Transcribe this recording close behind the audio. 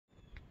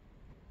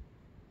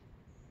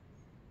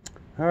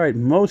All right,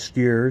 most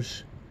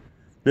years,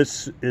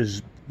 this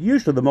is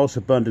usually the most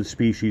abundant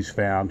species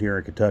found here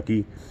in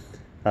Kentucky.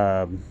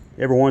 Every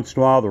once in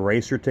a while, the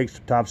racer takes the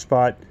top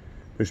spot.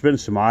 There's been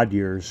some odd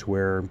years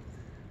where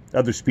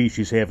other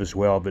species have as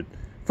well, but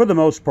for the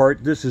most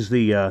part, this is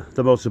the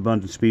most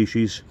abundant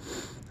species.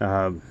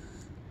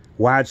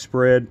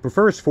 Widespread,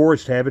 prefers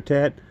forest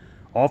habitat,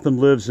 often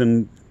lives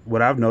in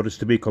what I've noticed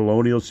to be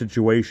colonial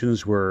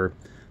situations where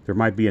there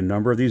might be a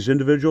number of these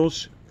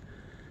individuals.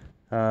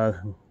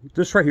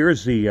 This right here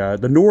is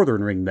the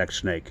northern ringneck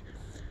snake.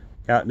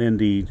 Out in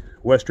the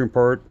western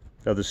part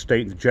of the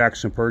state, the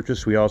Jackson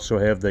Purchase, we also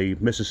have the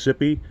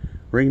Mississippi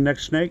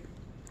ringneck snake.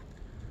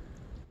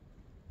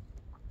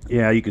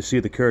 Yeah, you can see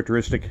the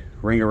characteristic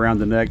ring around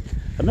the neck.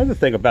 Another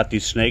thing about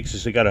these snakes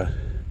is they got a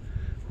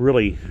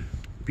really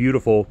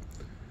beautiful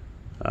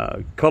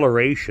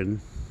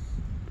coloration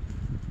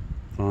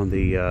on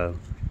the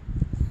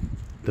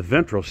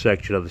ventral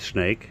section of the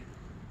snake.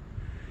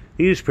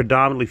 These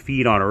predominantly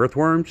feed on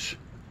earthworms,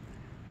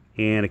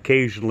 and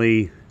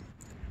occasionally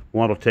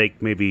one will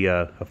take maybe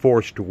a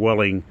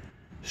forest-dwelling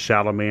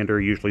salamander,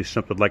 usually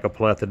something like a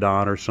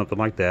plethodon or something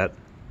like that.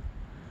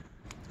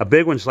 A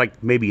big one's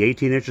like maybe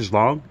 18 inches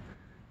long.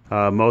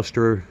 Most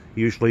are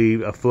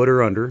usually a foot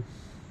or under.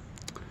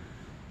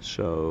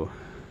 So,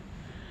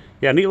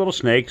 yeah, neat little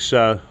snakes,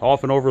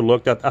 often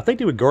overlooked. I think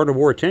they would garner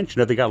more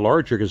attention if they got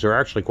larger because they're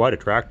actually quite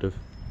attractive.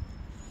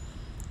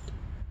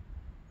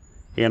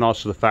 And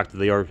also the fact that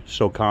they are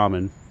so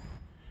common,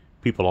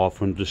 people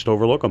often just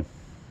overlook them.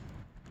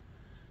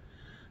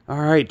 All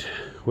right,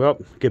 well,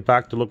 get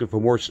back to looking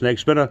for more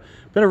snakes. Been a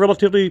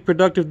relatively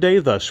productive day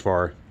thus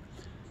far,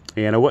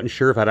 and I wasn't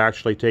sure if I'd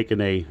actually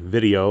taken a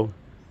video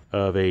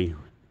of a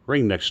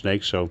ringneck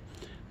snake, so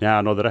now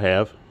I know that I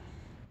have.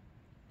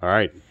 All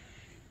right.